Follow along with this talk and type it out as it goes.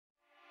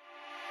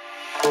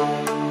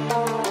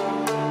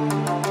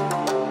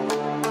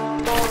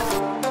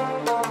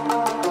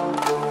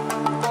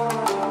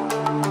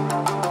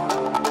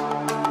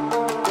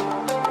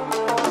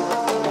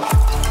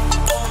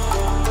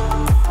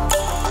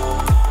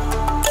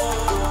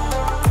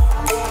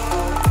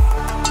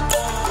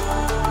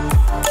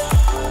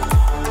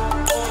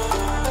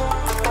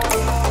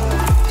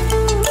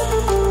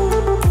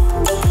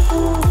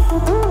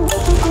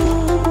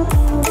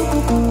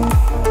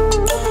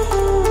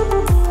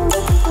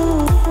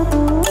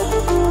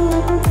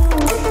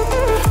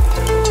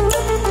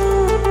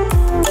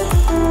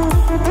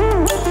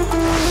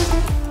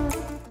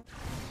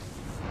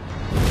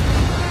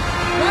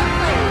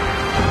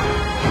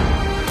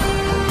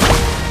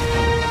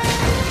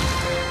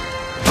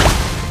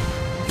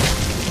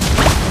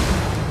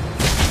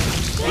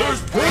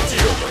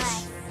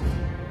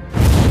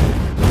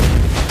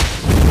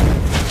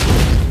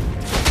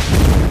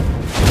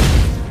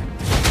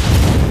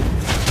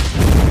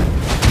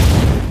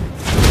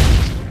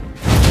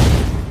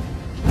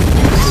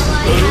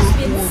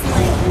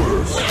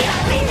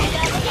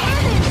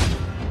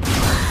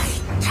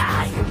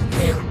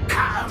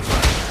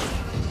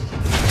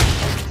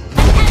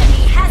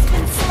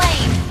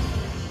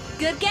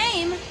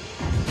game.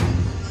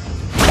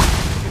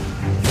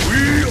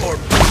 We are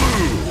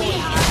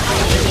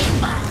Gloo.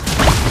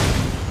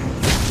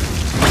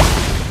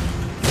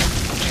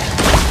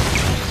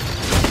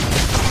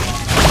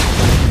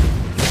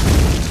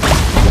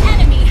 An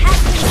enemy has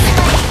been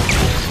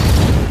slain.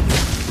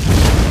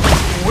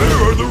 Where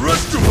are the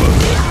rest of us?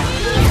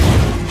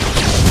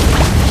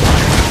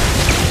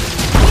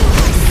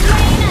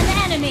 Slain an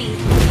enemy.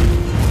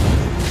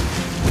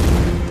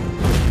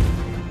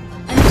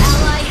 An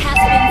ally has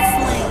been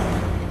slain.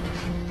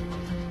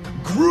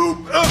 Group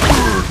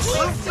efforts!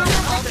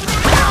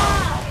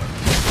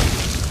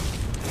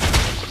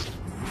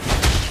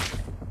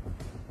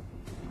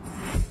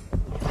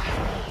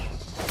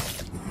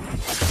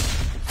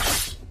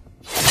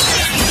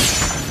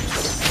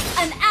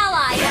 An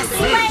ally has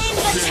slain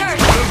the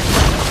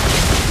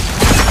turtle.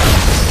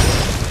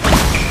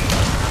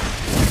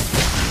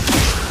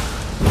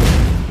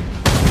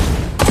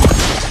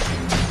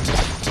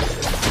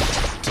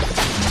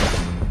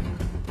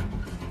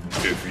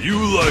 If you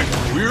like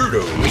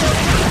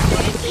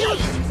weirdos,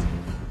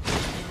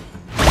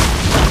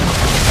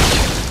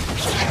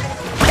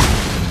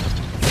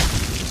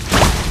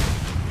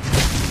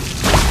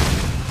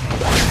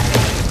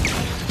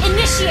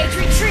 Initiate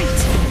retreat.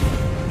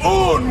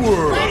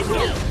 onward!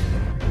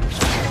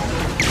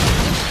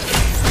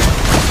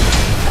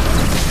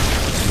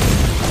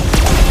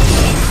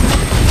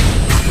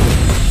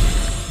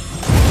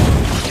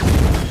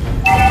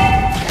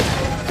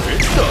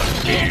 It's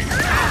not me.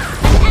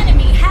 An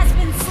enemy has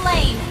been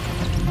slain.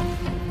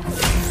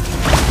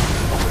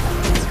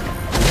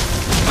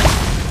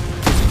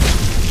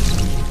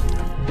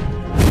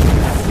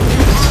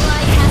 An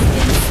ally has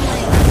been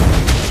slain.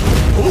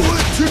 Pull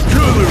it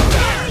together!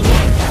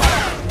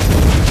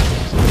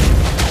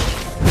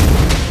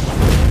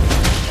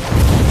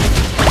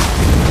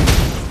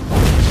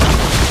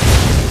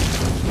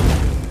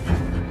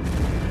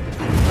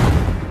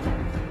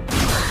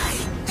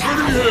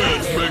 Steady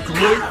hands make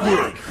light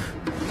work.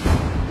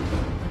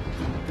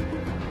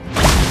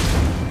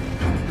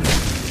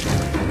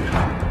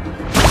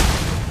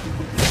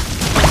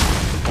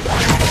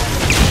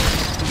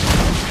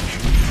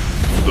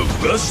 The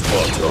best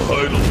spot to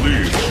hide a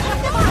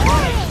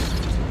lead.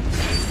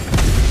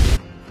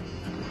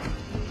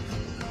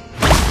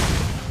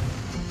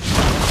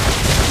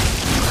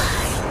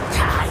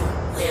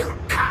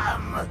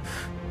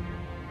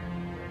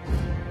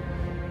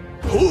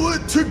 Pull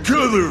it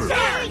together!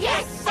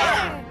 Yes,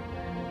 sir!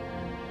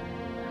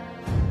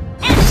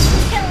 And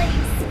killing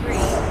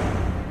spree.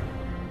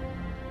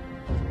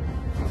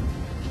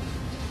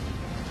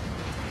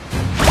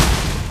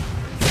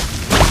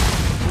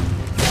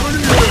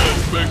 Steady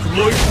hands make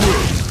light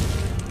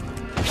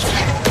work.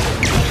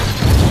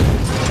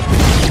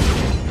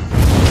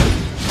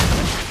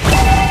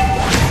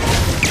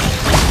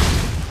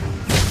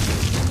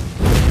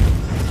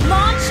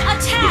 Launch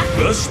attack!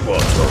 Best spot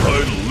to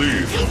hide a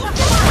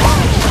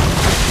lead.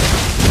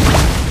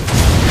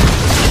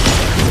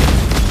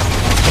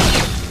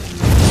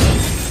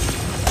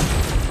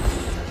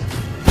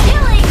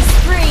 Killing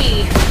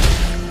spree!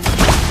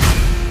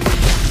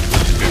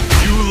 If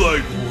you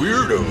like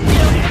weirdos,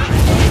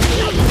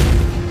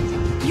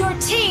 Your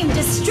team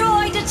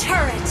destroyed a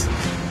turret.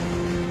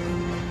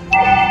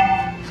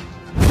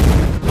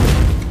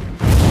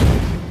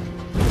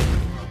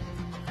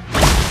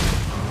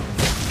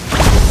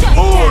 Shut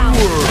down.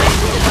 onward!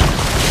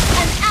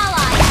 An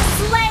ally has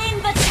slain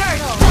the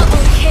turtle.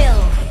 Double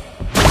kill.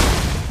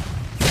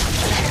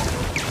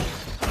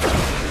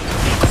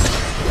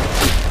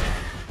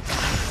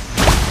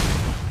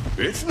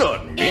 It's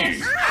not me.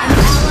 An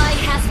ally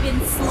has been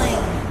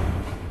slain.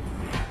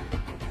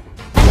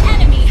 An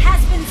enemy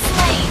has been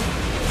slain.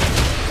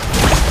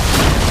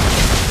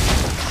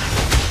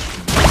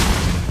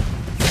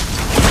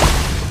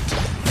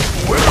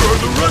 Where are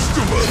the rest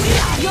of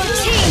us? Your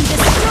team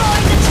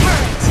destroyed the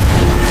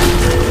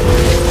turret.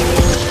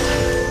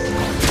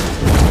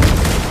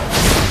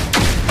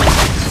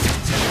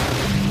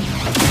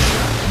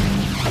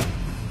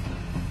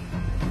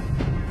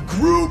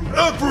 Group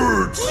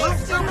efforts!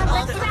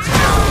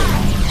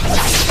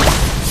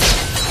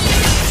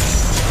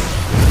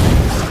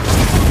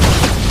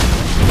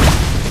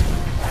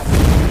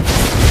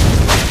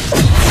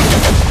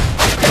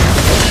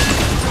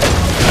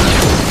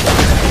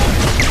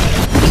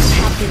 You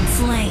have been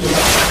slain.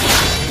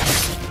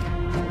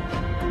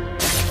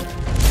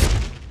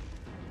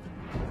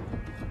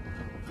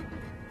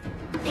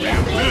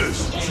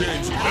 This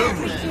changed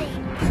everything.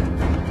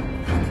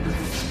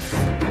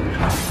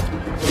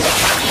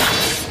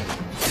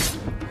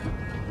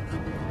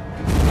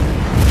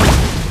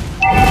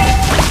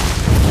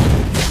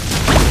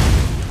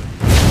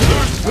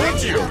 There's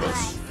plenty of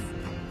us.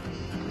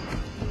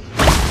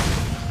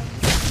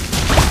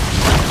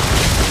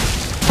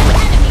 An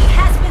enemy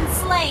has been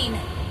slain.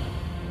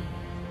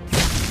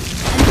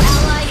 An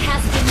ally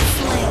has been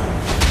slain.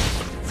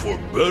 For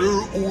better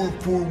or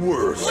for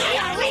worse. We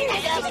are in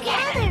this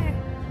together.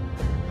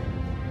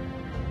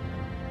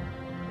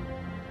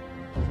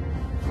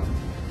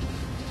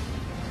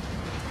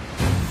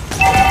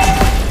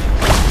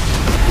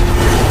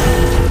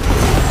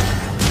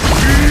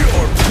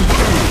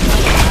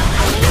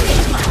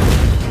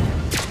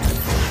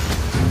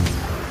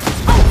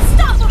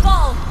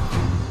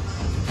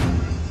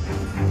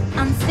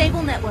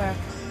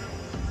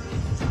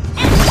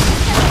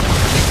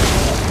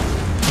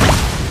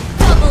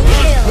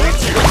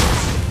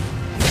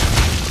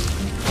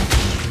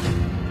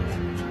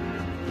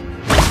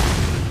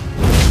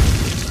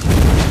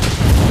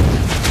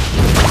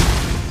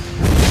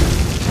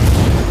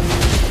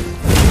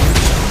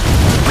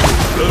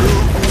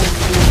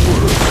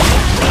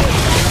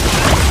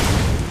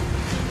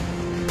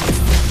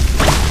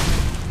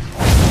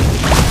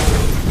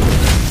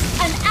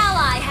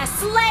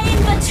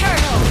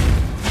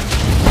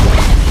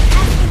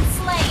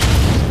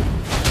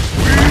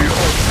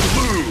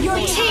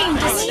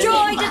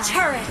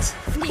 turret.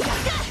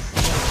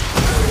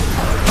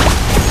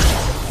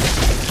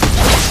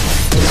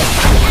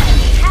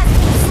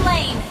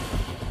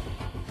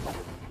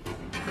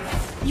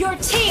 Your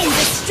team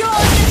destroyed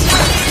the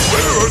turret!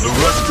 Where are the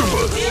rest of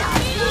us?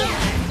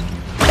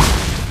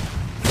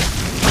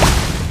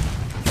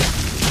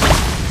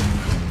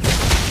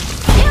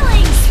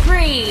 Killing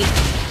spree!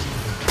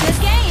 Good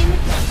game!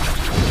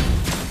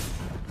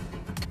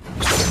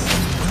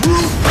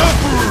 Group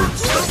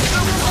efforts!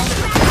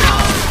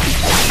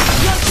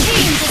 Your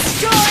team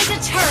destroyed the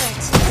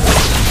turret!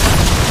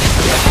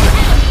 An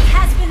enemy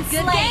has been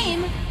slain!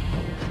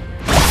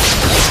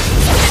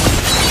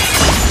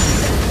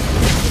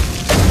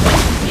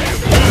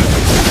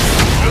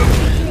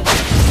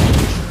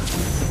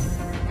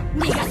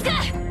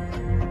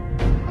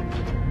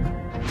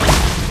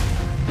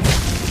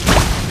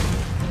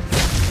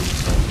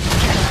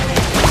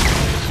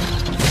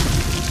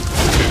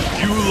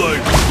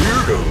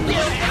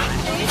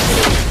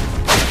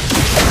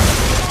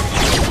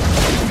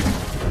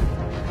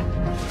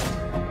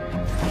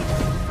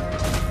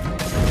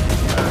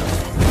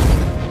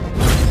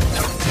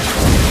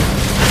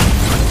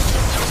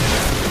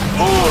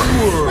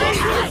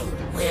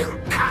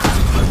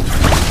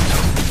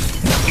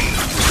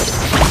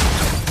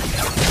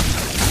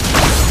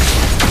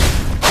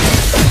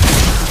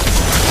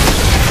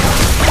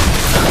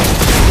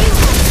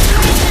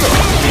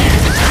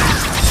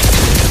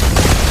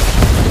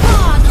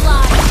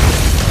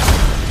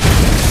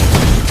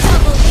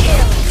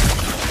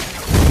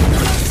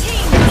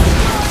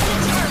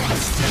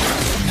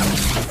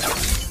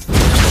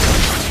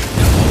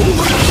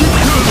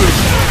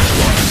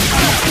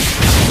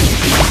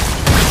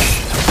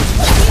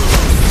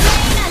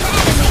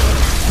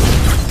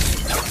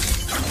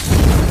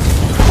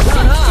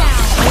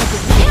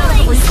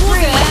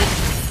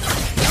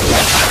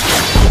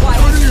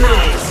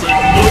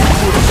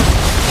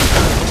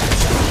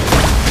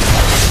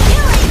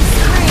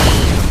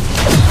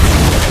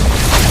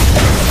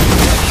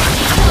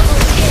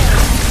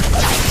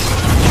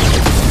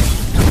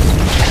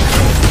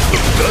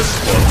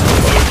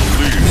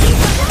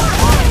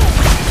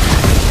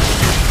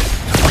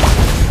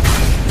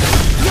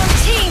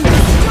 Good game!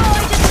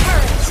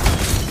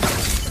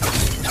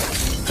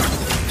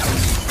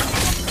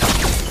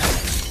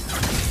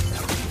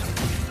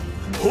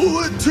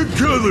 Pull it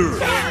together!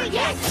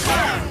 Yes,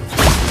 sir!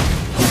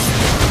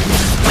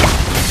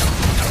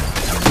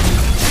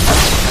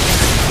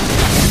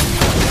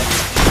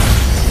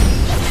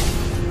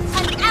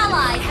 An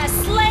ally has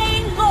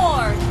slain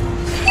Lord!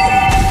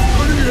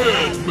 Many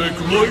hands make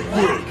light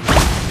work!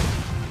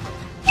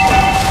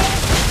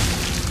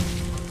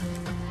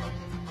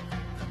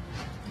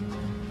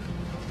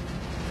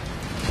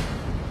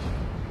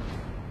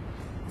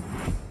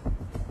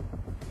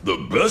 The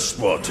best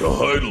spot to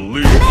hide a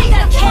lead.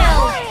 Mega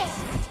kill!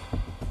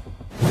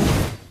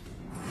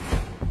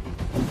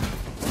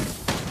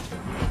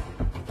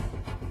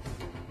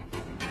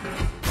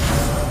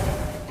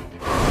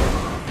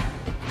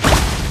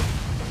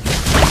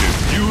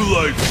 If you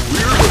like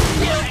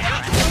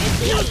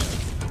weirdos...